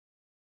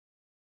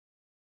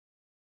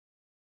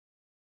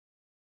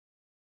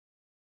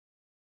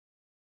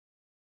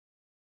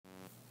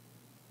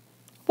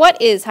What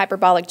is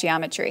hyperbolic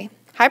geometry?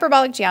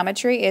 Hyperbolic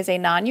geometry is a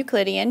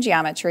non-Euclidean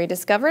geometry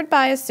discovered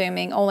by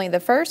assuming only the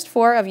first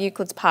four of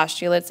Euclid's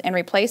postulates and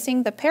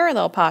replacing the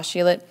parallel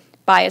postulate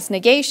by its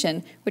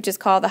negation, which is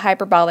called the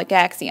hyperbolic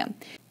axiom.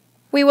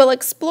 We will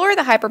explore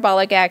the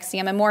hyperbolic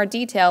axiom in more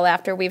detail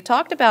after we've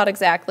talked about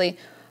exactly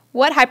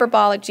what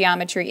hyperbolic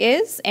geometry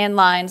is and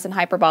lines in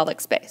hyperbolic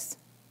space.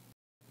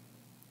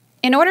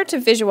 In order to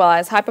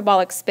visualize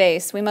hyperbolic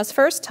space, we must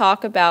first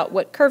talk about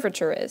what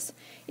curvature is.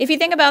 If you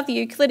think about the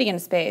Euclidean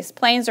space,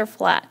 planes are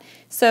flat,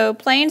 so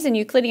planes in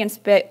Euclidean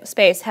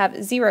space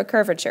have zero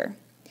curvature.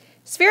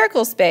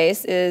 Spherical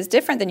space is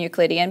different than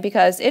Euclidean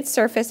because its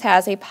surface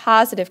has a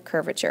positive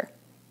curvature.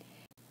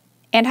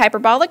 And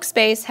hyperbolic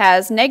space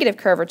has negative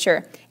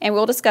curvature, and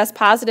we'll discuss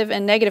positive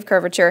and negative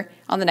curvature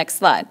on the next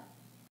slide.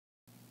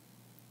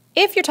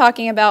 If you're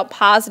talking about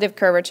positive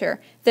curvature,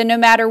 then no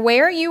matter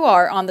where you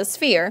are on the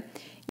sphere,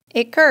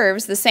 it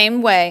curves the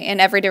same way in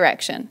every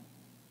direction.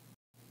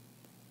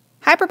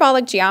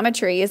 Hyperbolic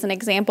geometry is an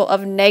example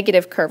of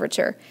negative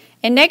curvature,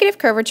 and negative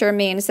curvature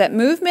means that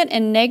movement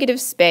in negative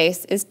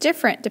space is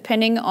different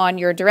depending on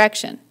your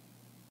direction.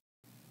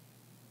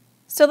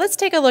 So let's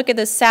take a look at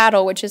the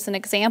saddle, which is an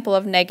example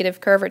of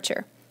negative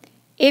curvature.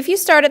 If you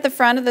start at the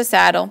front of the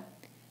saddle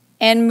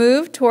and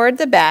move toward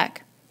the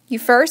back, you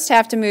first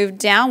have to move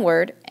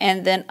downward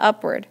and then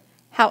upward.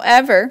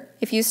 However,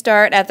 if you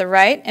start at the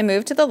right and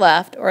move to the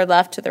left or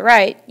left to the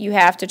right, you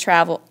have to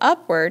travel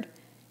upward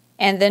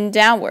and then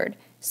downward,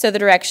 so the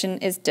direction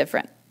is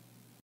different.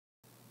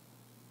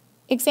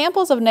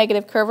 Examples of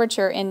negative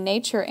curvature in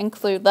nature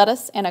include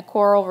lettuce and a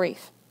coral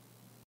reef.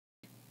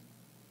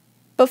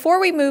 Before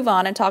we move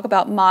on and talk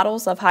about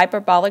models of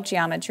hyperbolic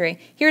geometry,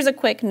 here's a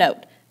quick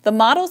note. The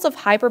models of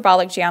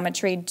hyperbolic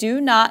geometry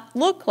do not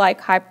look like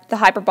the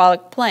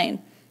hyperbolic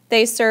plane.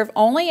 They serve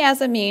only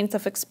as a means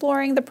of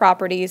exploring the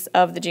properties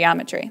of the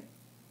geometry.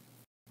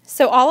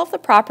 So all of the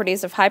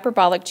properties of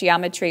hyperbolic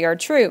geometry are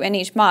true in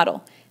each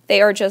model.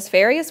 They are just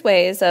various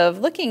ways of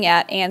looking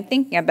at and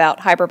thinking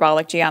about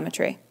hyperbolic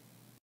geometry.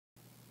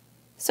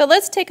 So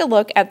let's take a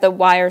look at the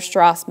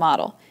Weierstrass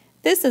model.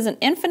 This is an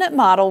infinite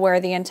model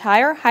where the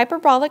entire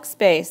hyperbolic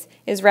space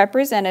is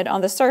represented on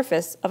the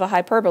surface of a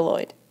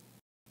hyperboloid.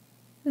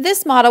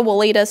 This model will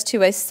lead us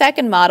to a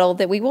second model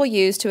that we will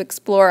use to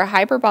explore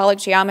hyperbolic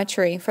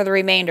geometry for the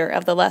remainder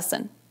of the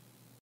lesson.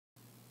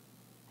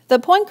 The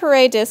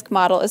Poincaré disk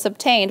model is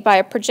obtained by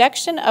a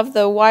projection of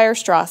the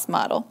Weierstrass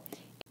model.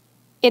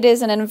 It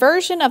is an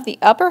inversion of the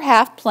upper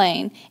half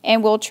plane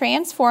and will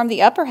transform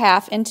the upper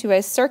half into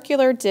a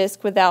circular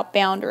disk without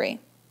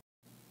boundary.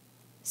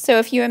 So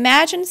if you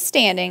imagine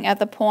standing at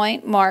the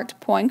point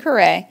marked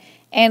Poincaré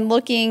and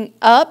looking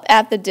up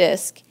at the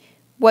disk,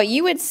 what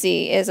you would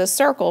see is a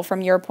circle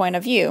from your point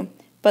of view,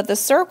 but the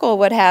circle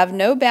would have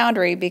no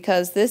boundary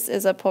because this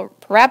is a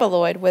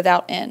paraboloid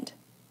without end.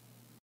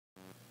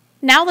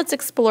 Now let's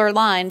explore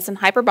lines in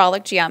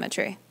hyperbolic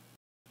geometry.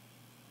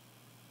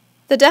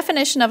 The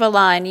definition of a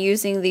line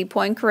using the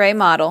Poincaré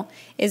model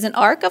is an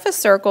arc of a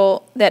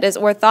circle that is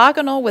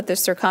orthogonal with the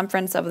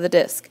circumference of the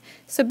disk.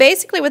 So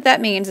basically what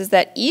that means is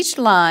that each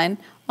line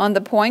on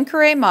the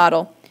Poincaré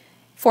model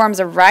forms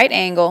a right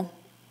angle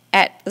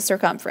at the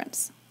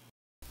circumference.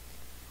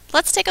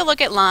 Let's take a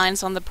look at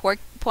lines on the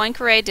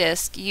Poincaré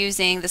disk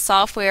using the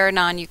software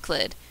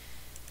non-Euclid.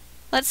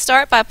 Let's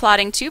start by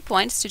plotting 2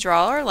 points to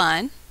draw our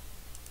line,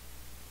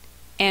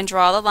 and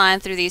draw the line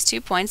through these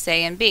 2 points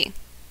A and B.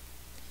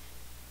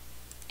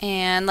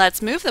 And let's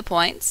move the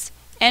points,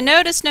 and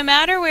notice no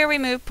matter where we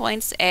move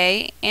points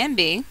A and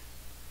B,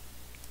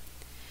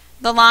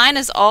 the line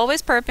is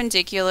always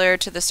perpendicular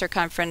to the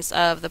circumference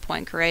of the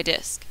Poincaré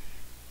disk.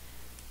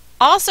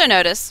 Also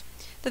notice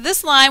that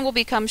this line will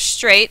become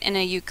straight in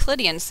a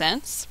Euclidean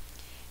sense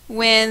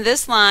when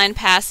this line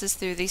passes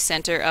through the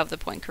center of the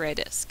Poincaré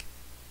disk.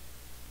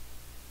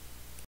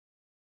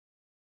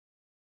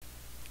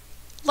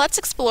 Let's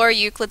explore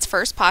Euclid's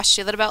first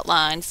postulate about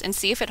lines and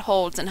see if it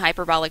holds in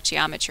hyperbolic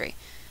geometry.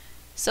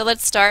 So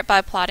let's start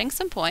by plotting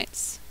some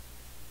points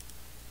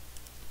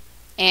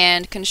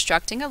and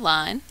constructing a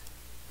line.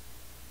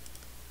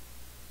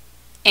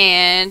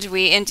 And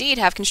we indeed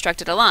have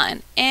constructed a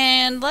line.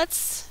 And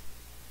let's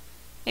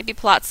maybe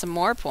plot some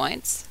more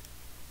points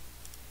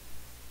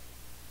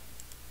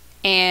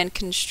and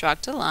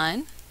construct a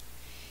line.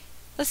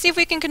 Let's see if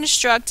we can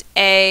construct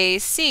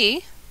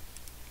AC,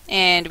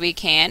 and we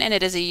can, and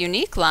it is a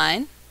unique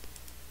line.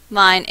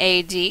 Line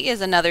AD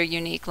is another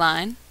unique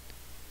line,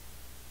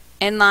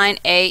 and line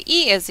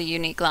AE is a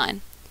unique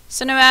line.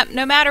 So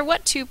no matter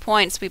what 2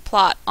 points we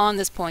plot on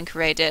this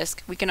Poincaré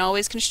disk, we can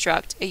always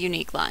construct a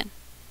unique line.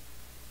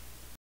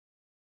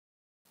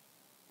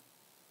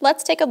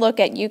 Let's take a look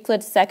at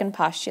Euclid's second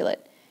postulate.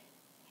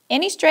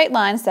 Any straight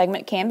line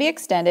segment can be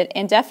extended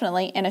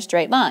indefinitely in a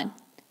straight line.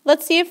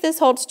 Let's see if this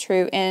holds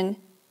true in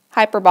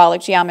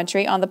hyperbolic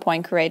geometry on the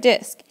Poincaré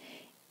disk.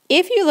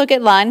 If you look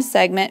at line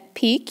segment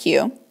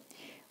PQ,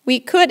 we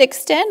could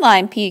extend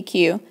line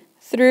PQ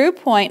through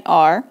point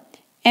R,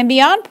 and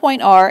beyond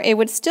point R it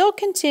would still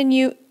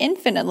continue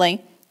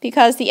infinitely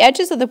because the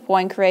edges of the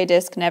Poincaré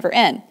disk never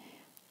end.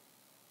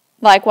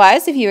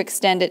 Likewise, if you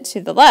extend it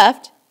to the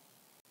left,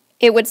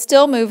 it would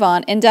still move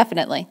on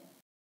indefinitely.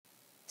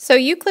 So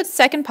Euclid's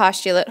second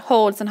postulate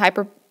holds in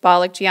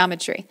hyperbolic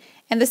geometry,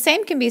 and the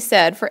same can be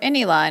said for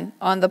any line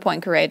on the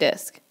Poincare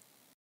disk.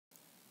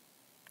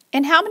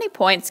 In how many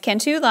points can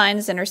two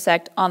lines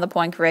intersect on the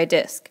Poincare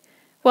disk?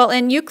 Well,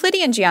 in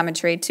Euclidean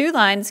geometry, two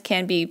lines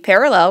can be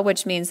parallel,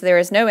 which means there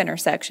is no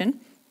intersection.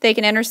 They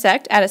can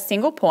intersect at a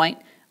single point,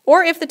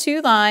 or if the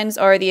two lines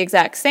are the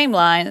exact same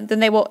line, then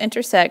they will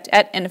intersect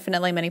at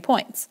infinitely many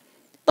points.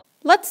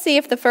 Let's see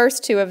if the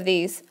first two of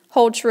these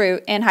hold true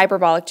in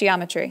hyperbolic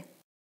geometry.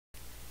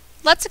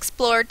 Let's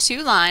explore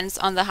two lines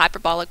on the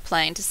hyperbolic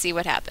plane to see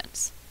what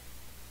happens.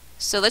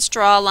 So let's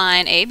draw a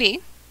line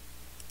AB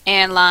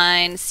and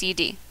line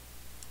CD,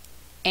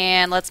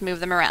 and let's move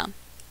them around.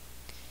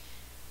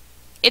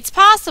 It's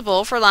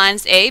possible for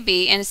lines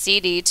AB and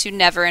CD to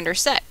never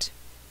intersect.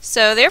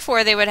 So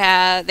therefore they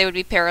would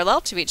be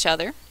parallel to each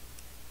other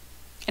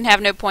and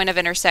have no point of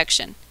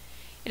intersection.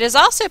 It is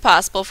also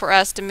possible for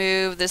us to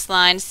move this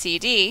line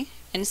CD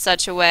in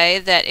such a way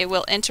that it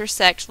will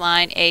intersect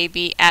line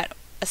AB at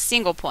a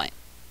single point.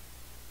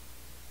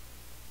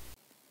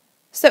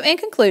 So in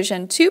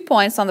conclusion, 2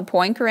 points on the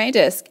Poincare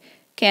disk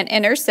can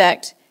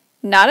intersect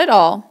not at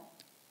all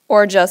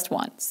or just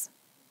once.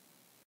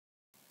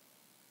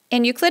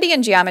 In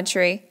Euclidean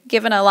geometry,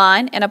 given a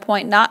line and a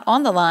point not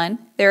on the line,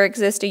 there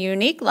exists a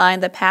unique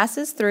line that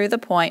passes through the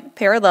point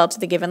parallel to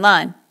the given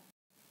line.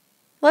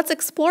 Let's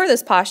explore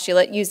this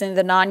postulate using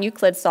the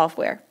non-Euclid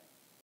software.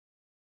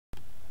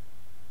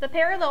 The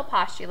parallel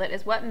postulate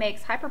is what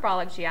makes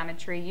hyperbolic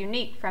geometry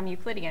unique from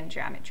Euclidean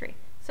geometry.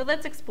 So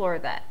let's explore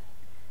that.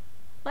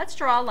 Let's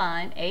draw a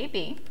line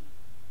AB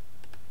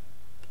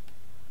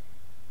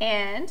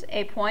and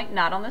a point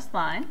not on this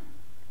line,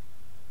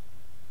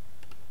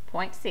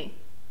 point C.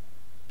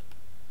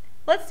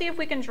 Let's see if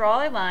we can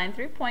draw a line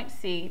through point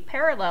C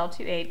parallel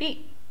to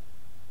AB.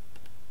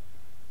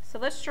 So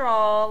let's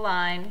draw a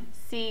line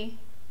CD.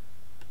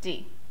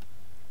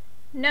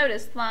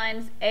 Notice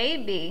lines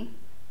AB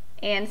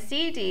and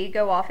CD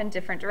go off in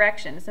different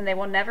directions and they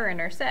will never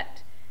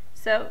intersect.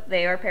 So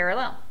they are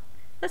parallel.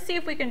 Let's see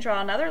if we can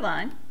draw another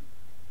line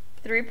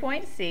through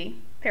point C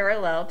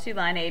parallel to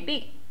line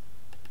AB.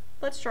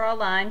 Let's draw a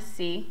line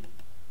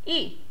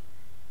CE.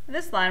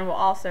 This line will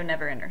also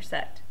never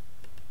intersect.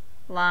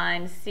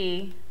 Line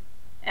CF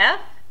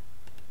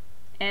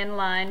and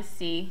line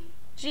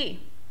CG.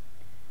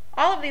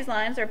 All of these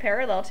lines are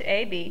parallel to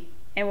AB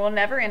and will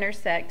never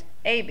intersect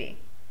AB.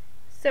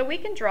 So we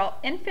can draw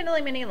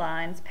infinitely many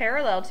lines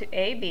parallel to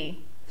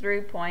AB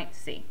through point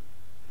C.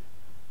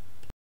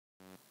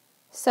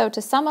 So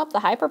to sum up the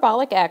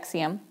hyperbolic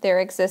axiom, there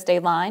exists a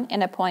line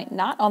and a point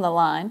not on the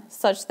line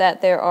such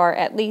that there are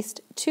at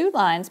least 2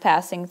 lines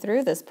passing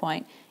through this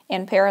point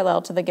and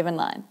parallel to the given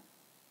line.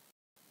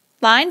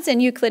 Lines in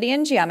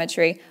Euclidean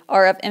geometry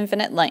are of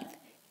infinite length.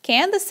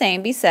 Can the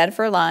same be said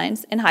for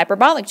lines in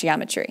hyperbolic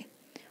geometry?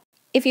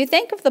 If you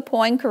think of the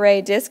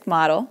Poincare disk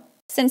model,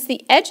 since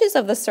the edges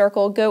of the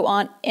circle go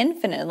on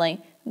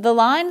infinitely, the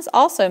lines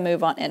also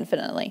move on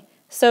infinitely,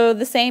 so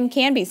the same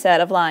can be said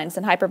of lines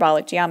in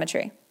hyperbolic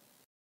geometry.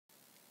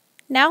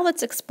 Now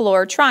let's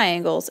explore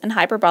triangles in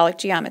hyperbolic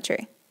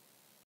geometry.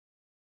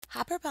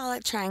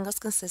 Hyperbolic triangles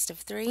consist of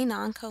 3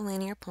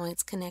 non-collinear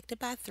points connected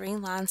by 3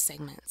 line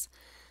segments,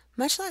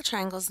 much like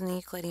triangles in the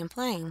Euclidean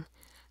plane.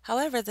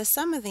 However, the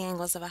sum of the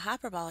angles of a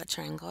hyperbolic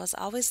triangle is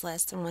always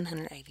less than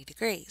 180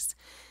 degrees.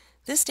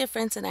 This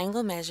difference in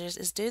angle measures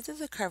is due to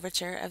the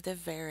curvature of the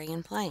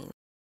varying plane.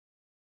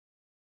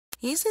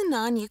 Using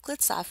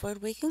non-Euclid software,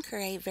 we can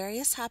create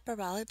various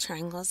hyperbolic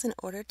triangles in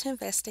order to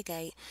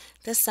investigate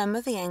the sum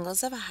of the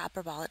angles of a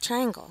hyperbolic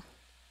triangle.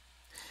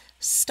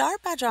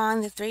 Start by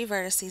drawing the 3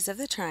 vertices of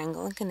the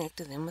triangle and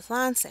connecting them with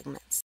line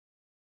segments.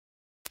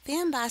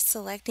 Then, by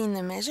selecting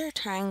the Measure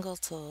Triangle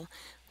tool,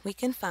 we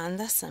can find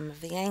the sum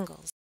of the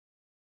angles.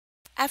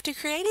 After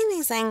creating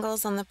these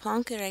angles on the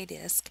Poincare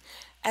disk,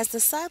 as the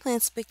side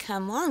lengths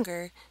become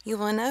longer, you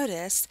will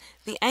notice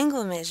the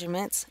angle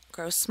measurements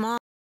grow smaller.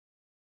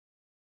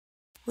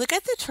 Look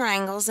at the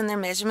triangles and their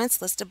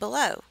measurements listed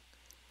below.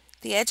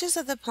 The edges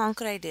of the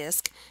Poincare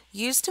disk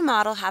used to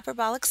model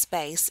hyperbolic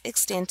space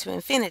extend to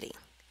infinity.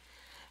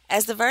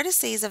 As the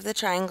vertices of the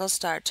triangle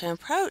start to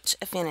approach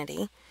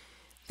infinity,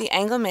 the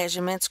angle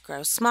measurements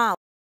grow smaller.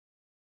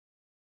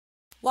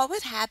 What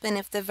would happen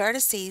if the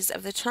vertices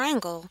of the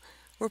triangle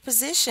were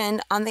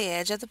positioned on the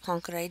edge of the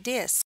Poincare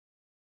disk?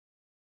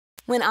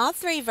 When all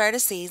 3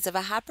 vertices of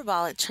a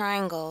hyperbolic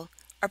triangle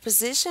are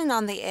positioned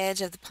on the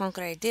edge of the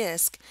Poincare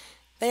disk,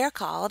 they are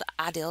called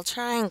ideal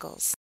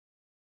triangles.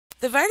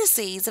 The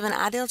vertices of an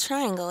ideal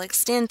triangle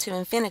extend to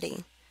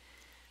infinity.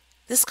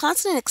 This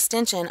constant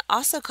extension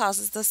also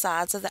causes the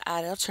sides of the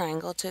ideal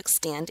triangle to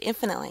extend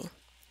infinitely.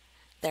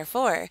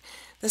 Therefore,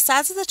 the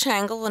sides of the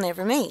triangle will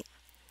never meet.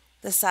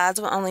 The sides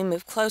will only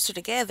move closer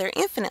together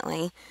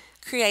infinitely,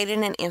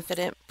 creating an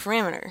infinite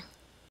perimeter.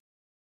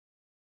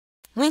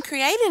 When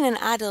creating an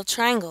ideal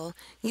triangle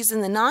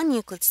using the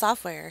non-Euclid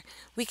software,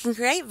 we can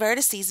create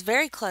vertices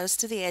very close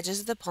to the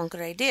edges of the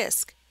Poincare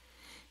disk.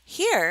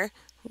 Here,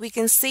 we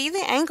can see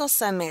the angle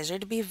sum measure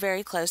to be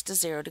very close to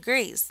 0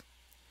 degrees.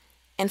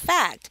 In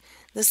fact,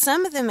 the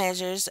sum of the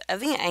measures of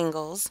the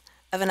angles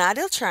of an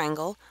ideal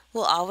triangle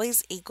will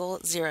always equal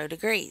 0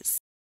 degrees.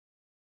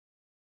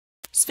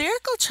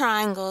 Spherical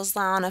triangles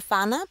lie on a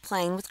finite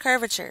plane with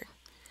curvature.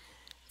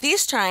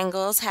 These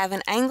triangles have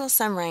an angle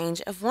sum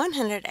range of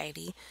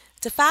 180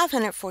 to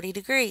 540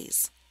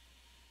 degrees.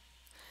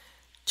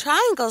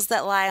 Triangles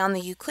that lie on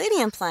the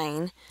Euclidean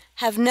plane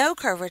have no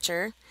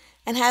curvature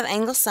and have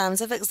angle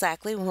sums of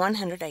exactly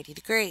 180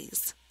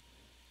 degrees.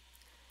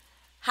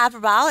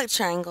 Hyperbolic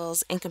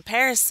triangles, in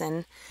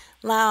comparison,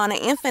 lie on an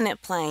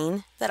infinite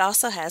plane that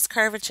also has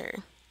curvature.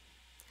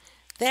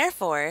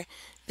 Therefore,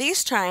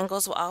 these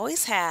triangles will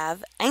always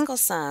have angle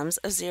sums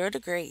of 0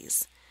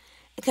 degrees.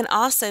 It can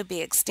also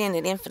be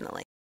extended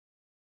infinitely.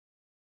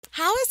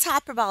 How is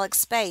hyperbolic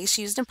space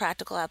used in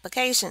practical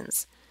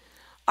applications?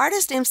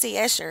 Artist M.C.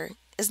 Escher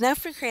is known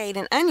for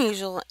creating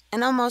unusual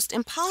and almost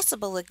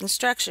impossible-looking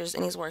structures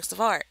in his works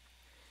of art.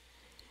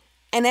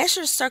 In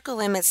Escher's Circle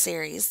Limit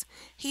series,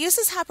 he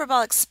uses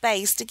hyperbolic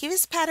space to give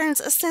his patterns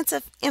a sense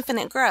of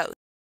infinite growth.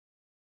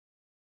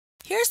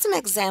 Here are some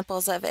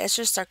examples of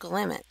Escher's circle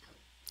limit.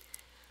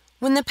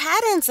 When the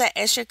patterns that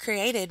Escher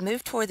created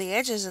move toward the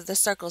edges of the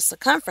circle's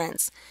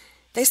circumference,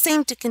 they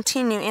seem to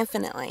continue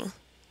infinitely.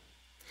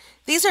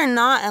 These are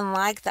not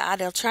unlike the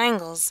ideal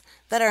triangles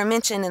that are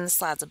mentioned in the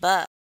slides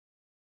above.